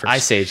Age period first.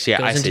 Ice Age, yeah.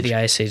 Goes into the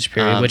Ice Age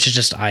period, which is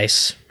just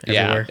ice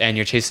everywhere. Yeah, and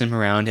you're chasing him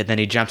around, and then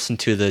he jumps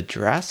into the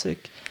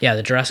Jurassic. Yeah,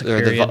 the Jurassic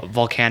or period. the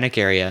volcanic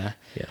area.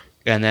 Yeah.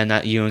 And then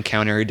you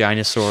encounter a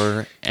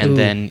dinosaur, and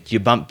then you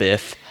bump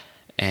Biff,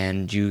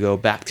 and you go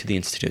back to the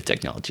Institute of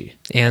Technology.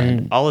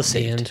 And all is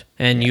saved.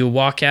 And you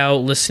walk out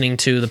listening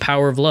to The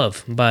Power of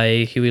Love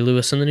by Huey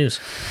Lewis and the News.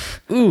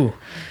 Ooh.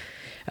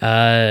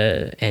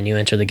 And you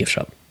enter the gift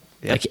shop.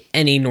 Yep. Like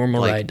any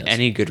normal ride does.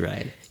 Any good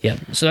ride. Yeah.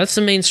 So that's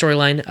the main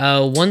storyline.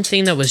 One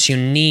thing that was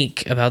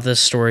unique about this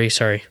story,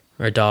 sorry,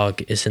 our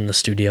dog is in the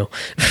studio.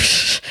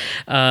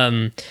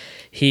 So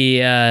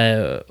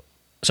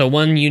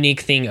one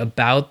unique thing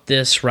about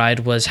this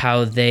ride was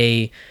how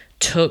they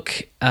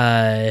took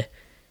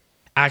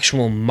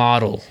actual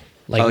models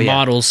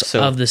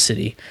of the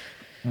city.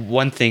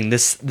 One thing,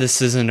 this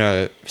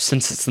isn't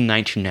since it's the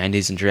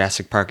 1990s and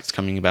Jurassic Park is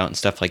coming about and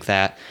stuff like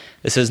that,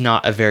 this is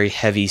not a very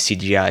heavy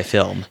CGI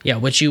film. Yeah,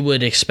 which you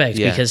would expect,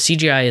 because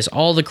CGI is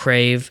all the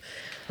crave.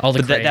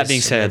 But that being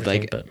said,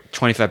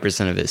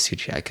 25% of it is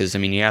CGI, because,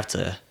 you have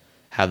to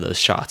have those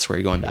shots where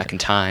you're going back in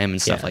time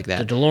and stuff like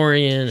that. The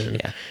DeLorean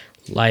and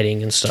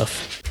lighting and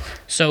stuff.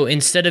 So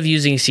instead of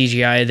using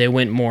CGI, they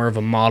went more of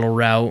a model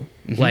route,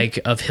 like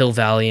of Hill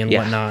Valley and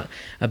whatnot,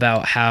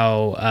 about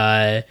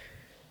how...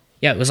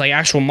 it was like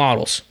actual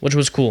models, which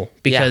was cool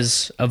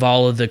because of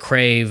all of the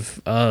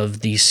crave of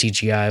the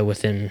CGI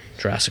within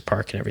Jurassic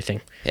Park and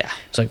everything. Yeah.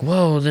 It's like,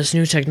 whoa, this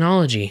new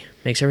technology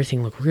makes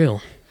everything look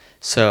real.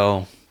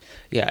 So,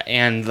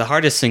 and the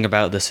hardest thing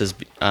about this is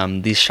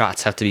these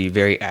shots have to be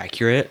very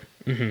accurate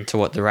to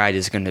what the ride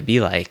is going to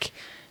be like.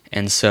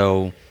 And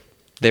so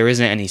there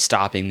isn't any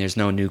stopping. There's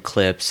no new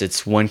clips.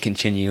 It's one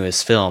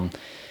continuous film.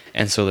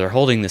 And so they're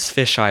holding this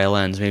fisheye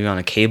lens, maybe on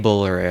a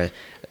cable or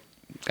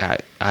I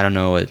don't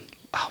know,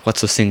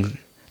 what's this thing?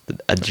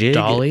 A jig?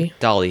 Dolly?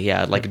 Dolly,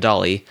 yeah, like a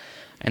dolly.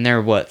 And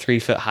they're,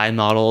 3-foot high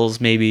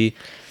models, maybe?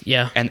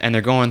 Yeah. And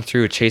they're going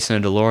through chasing a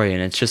DeLorean.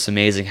 It's just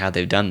amazing how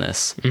they've done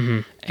this.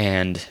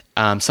 And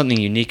something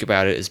unique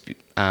about it is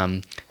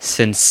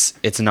since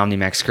it's an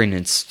OmniMax screen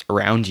and it's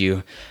around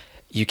you,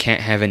 you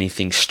can't have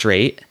anything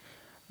straight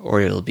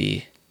or it'll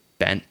be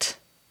bent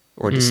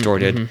or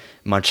distorted,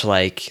 much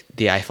like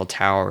the Eiffel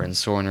Tower and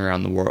Soaring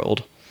Around the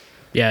World.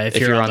 Yeah, if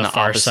you're on the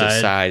far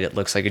opposite side, it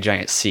looks like a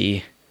giant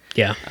C.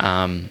 Yeah.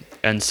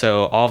 And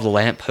so all of the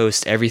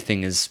lampposts,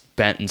 everything is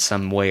bent in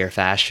some way or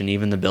fashion.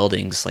 Even the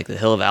buildings, like the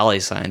Hill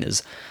Valley sign,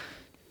 is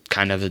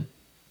kind of a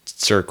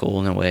circle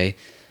in a way.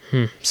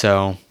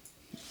 So,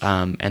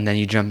 and then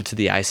you jump into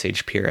the Ice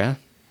Age period.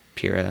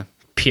 Period.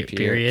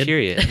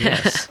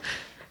 Yes.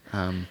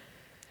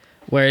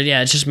 Where,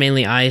 yeah, it's just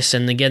mainly ice,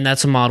 and again,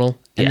 that's a model.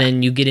 And Yeah.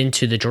 then you get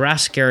into the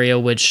Jurassic area,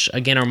 which,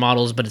 again, are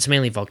models, but it's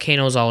mainly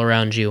volcanoes all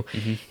around you.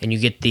 And you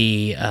get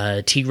the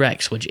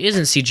T-Rex, which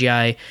isn't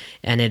CGI,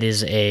 and it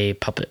is a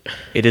puppet.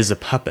 It is a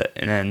puppet,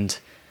 and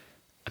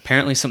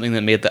apparently something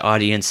that made the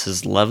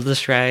audiences love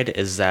this ride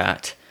is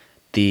that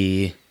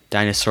the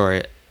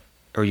dinosaur,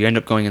 or you end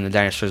up going in the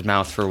dinosaur's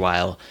mouth for a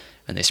while,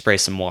 and they spray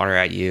some water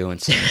at you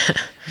and some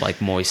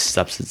like moist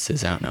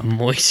substances. I don't know.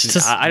 Moist.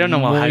 I don't know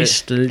how to-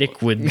 moist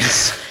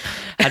liquids.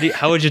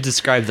 How would you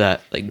describe that?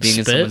 Like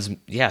being Spit? in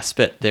someone's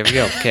spit. There we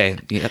go. Okay.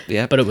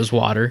 Yep. But it was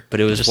water. But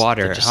it was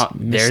water. It just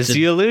There's misted.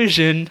 the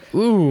illusion.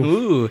 Ooh.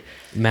 Ooh.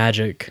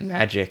 Magic.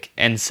 Magic.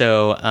 And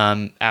so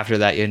after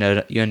that,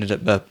 you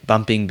ended up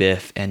bumping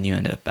Biff, and you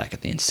ended up back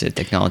at the Institute of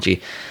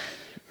Technology.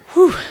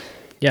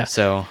 Yeah.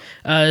 So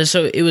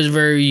So it was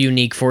very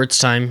unique for its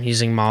time,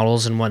 using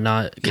models and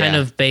whatnot, kind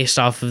Yeah. of based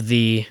off of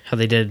how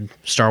they did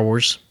Star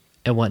Wars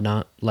and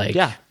whatnot, like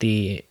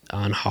the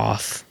on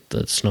Hoth,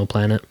 the snow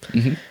planet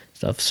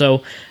stuff.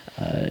 So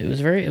it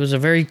was a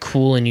very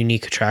cool and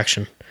unique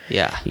attraction,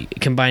 yeah,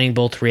 combining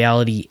both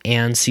reality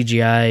and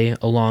CGI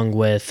along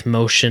with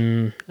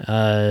motion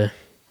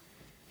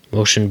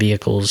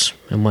vehicles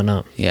and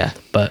whatnot. yeah,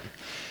 But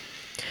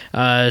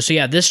so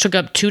yeah, this took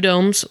up 2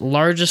 domes,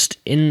 largest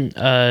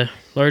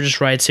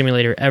ride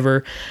simulator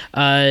ever.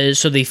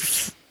 So they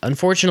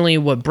unfortunately,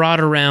 what brought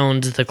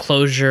around the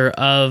closure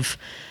of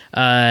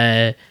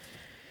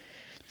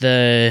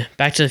the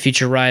Back to the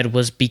Future ride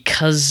was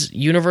because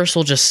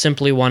Universal just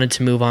simply wanted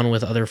to move on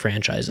with other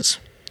franchises,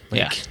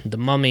 like The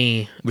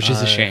Mummy, which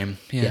is a shame.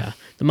 yeah,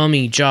 The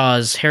Mummy,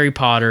 Jaws, Harry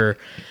Potter,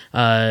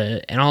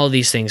 and all of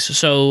these things.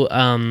 So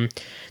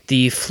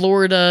the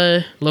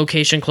Florida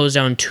location closed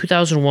down in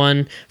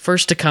 2001,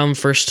 first to come,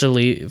 first to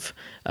leave.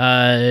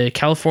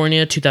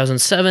 California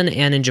 2007,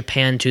 and in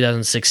Japan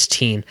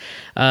 2016.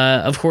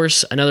 Of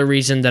course, another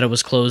reason that it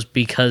was closed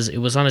because it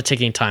was on a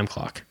ticking time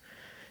clock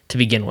to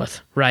begin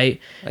with,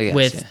 right? I guess,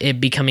 with it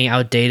becoming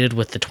outdated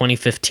with the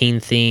 2015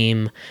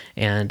 theme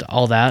and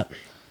all that.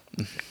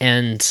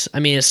 And I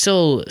mean, it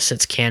still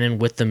sits canon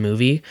with the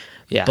movie,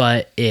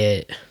 but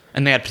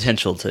and they had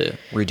potential to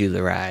redo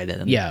the ride.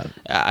 And Yeah.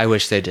 I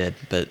wish they did,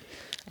 but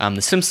the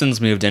Simpsons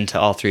moved into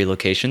all 3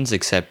 locations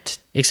except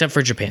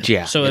for Japan.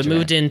 Yeah, so it Japan.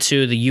 moved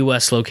into the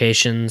U.S.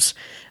 locations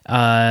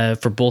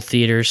for both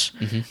theaters,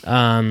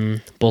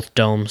 both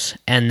domes,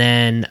 and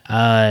then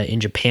in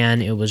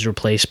Japan it was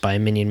replaced by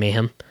Minion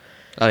Mayhem.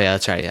 Oh yeah,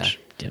 that's right. Yeah.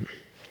 Yeah.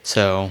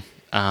 So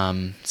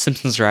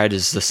Simpsons ride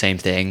is the same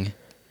thing,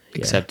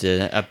 except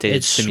an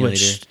updated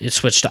simulator. It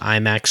switched to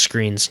IMAX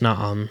screens, not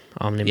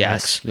Omnimax.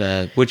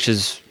 Yes, which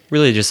is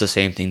really just the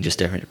same thing, just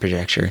different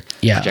projector.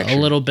 Yeah, projection.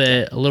 a little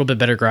bit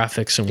better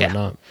graphics and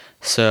whatnot.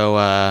 So,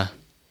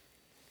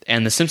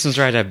 and the Simpsons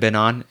ride I've been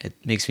on, it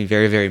makes me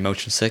very, very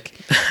motion sick.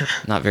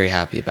 Not very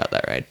happy about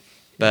that ride,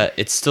 but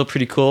it's still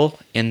pretty cool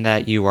in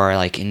that you are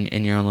like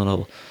in your own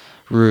little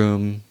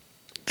room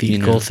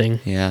Vehicle thing.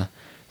 Yeah.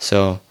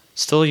 So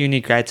still a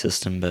unique ride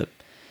system, but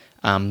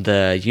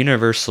the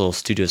Universal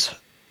Studios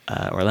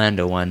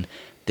Orlando one,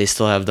 they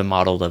still have the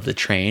model of the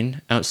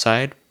train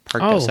outside,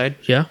 parked outside.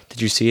 Yeah.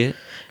 Did you see it?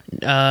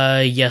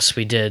 Yes,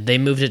 we did. They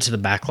moved it to the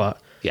back lot.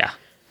 Yeah.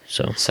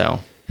 So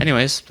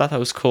Anyways, thought that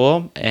was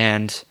cool,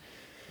 and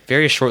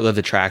very short-lived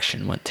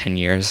attraction. What, 10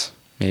 years,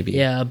 maybe?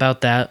 yeah,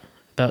 about that.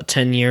 About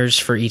 10 years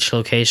for each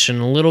location.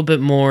 A little bit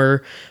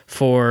more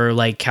for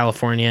like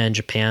California and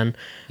Japan.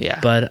 Yeah.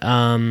 But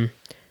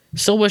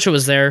still wish it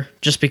was there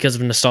just because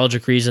of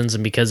nostalgic reasons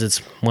and because it's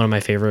one of my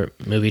favorite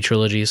movie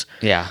trilogies.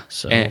 Yeah.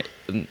 So- And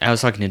I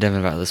was talking to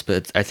Devin about this,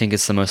 but I think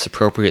it's the most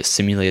appropriate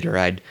simulator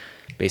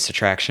ride-based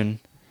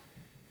attraction.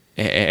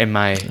 In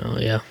my... Oh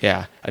yeah.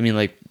 Yeah. I mean,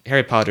 like,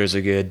 Harry Potter is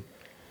a good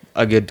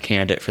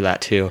candidate for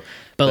that, too.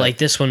 But like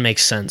this one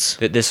makes sense.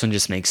 This one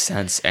just makes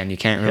sense, and you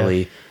can't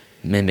really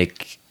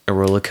mimic a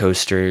roller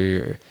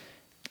coaster or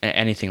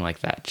anything like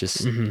that.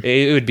 Just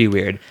it would be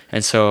weird,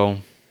 and so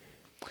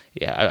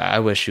I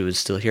wish it was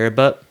still here,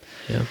 but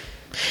Yeah.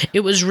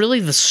 It was really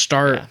the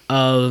start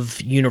of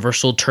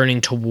Universal turning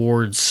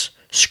towards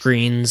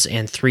screens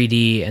and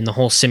 3D and the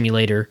whole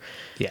simulator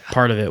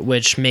part of it,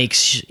 which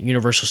makes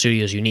Universal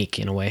Studios unique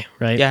in a way,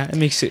 right? yeah, it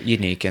makes it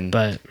unique, and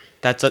But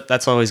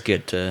that's always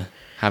good to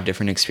have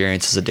different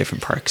experiences at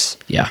different parks.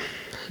 yeah.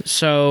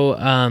 So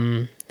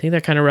I think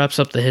that kind of wraps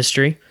up the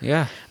history.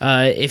 Yeah.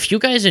 If you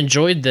guys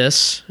enjoyed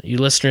this, you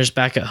listeners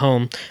back at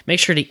home, make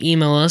sure to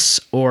email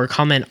us or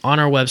comment on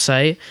our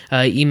website.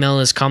 Email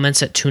is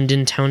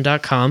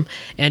comments@tunedintown.com.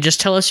 And just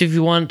tell us if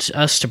you want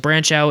us to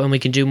branch out and we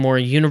can do more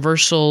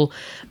Universal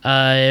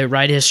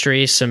ride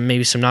history,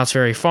 maybe some Knott's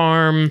Berry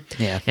Farm,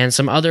 and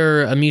some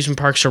other amusement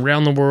parks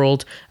around the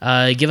world.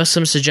 Give us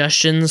some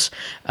suggestions,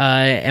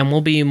 and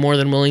we'll be more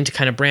than willing to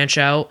kind of branch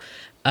out.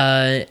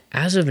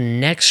 As of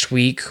next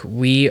week,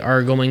 we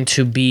are going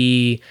to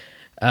be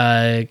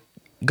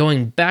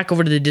going back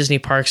over to the Disney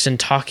parks and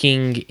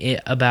talking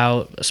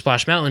about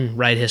Splash Mountain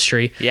ride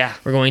history. Yeah.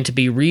 We're going to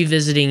be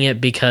revisiting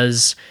it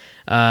because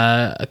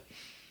a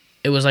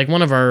it was like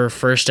one of our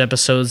first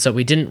episodes that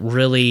we didn't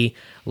really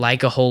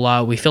like a whole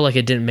lot. We feel like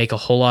it didn't make a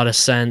whole lot of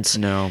sense.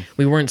 No.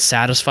 We weren't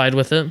satisfied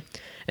with it.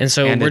 And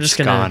so And we're it's just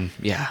going to... gone.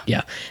 Yeah.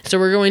 Yeah. So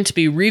we're going to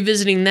be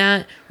revisiting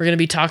that. We're going to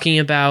be talking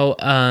about,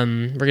 we're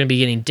going to be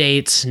getting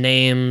dates,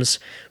 names,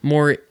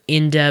 more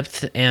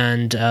in-depth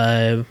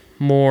and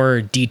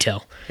more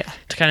detail. Yeah.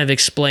 To kind of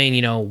explain,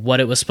 you know, what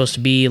it was supposed to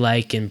be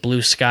like in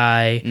Blue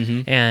Sky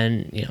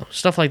and, you know,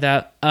 stuff like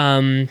that.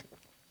 And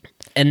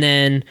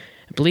then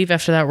I believe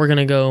after that we're going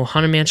to go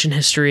Haunted Mansion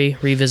history,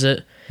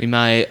 revisit. We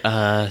might.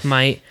 And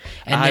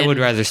I then would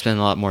rather spend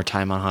a lot more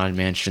time on Haunted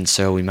Mansion,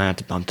 so we might have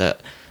to bump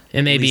that.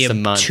 it may at be least a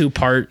month.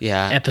 2-part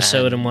Yeah,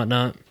 episode and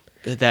whatnot.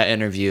 That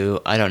interview,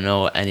 I don't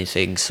know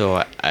anything,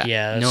 so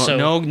Yeah, no,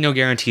 so- no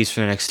guarantees for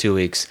the next 2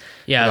 weeks.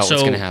 Yeah, about so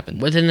what's going to happen.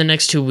 within the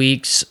next 2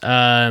 weeks,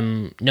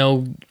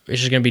 no, it's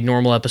just going to be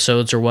normal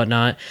episodes or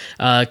whatnot.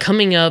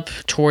 Coming up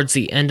towards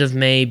the end of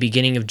May,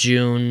 beginning of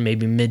June,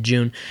 maybe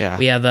mid-June, Yeah.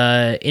 we have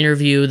an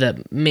interview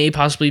that may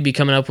possibly be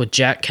coming up with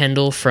Jack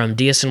Kendall from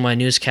DSNY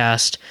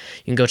Newscast.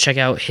 You can go check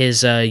out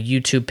his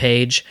YouTube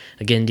page,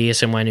 again,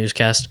 DSNY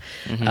Newscast.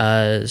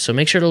 So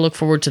make sure to look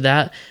forward to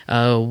that.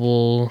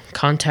 We'll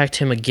contact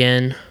him again.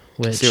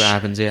 Which See what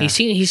happens, yeah.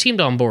 He seemed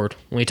on board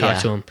when we talked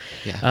Yeah. to him.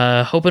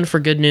 Yeah. Hoping for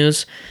good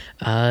news.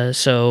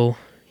 So,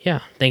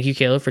 yeah. Thank you,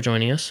 Caleb, for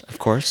joining us. Of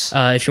course.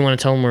 If you want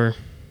to tell them where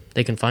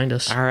they can find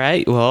us. All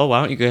right. Well, why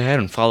don't you go ahead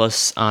and follow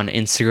us on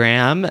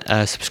Instagram,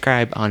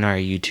 subscribe on our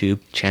YouTube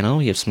channel.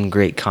 We have some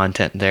great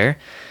content there.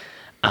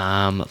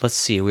 Let's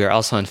see. We are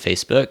also on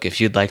Facebook.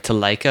 If you'd like to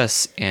like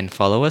us and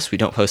follow us, we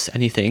don't post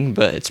anything,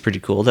 but it's pretty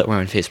cool that we're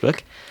on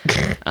Facebook.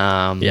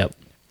 Yep.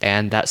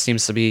 And that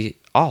seems to be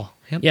all.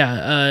 Yep.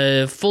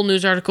 Yeah, full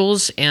news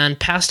articles and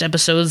past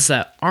episodes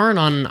that aren't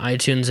on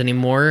iTunes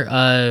anymore.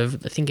 I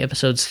think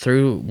episodes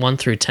 1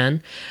 through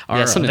 10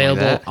 are something like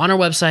available that. on our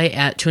website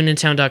at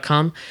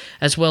tuneintown.com.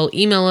 As well,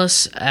 email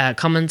us at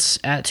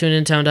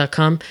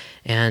comments@tuneintown.com.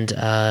 And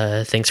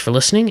thanks for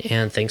listening,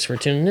 and thanks for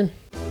tuning in.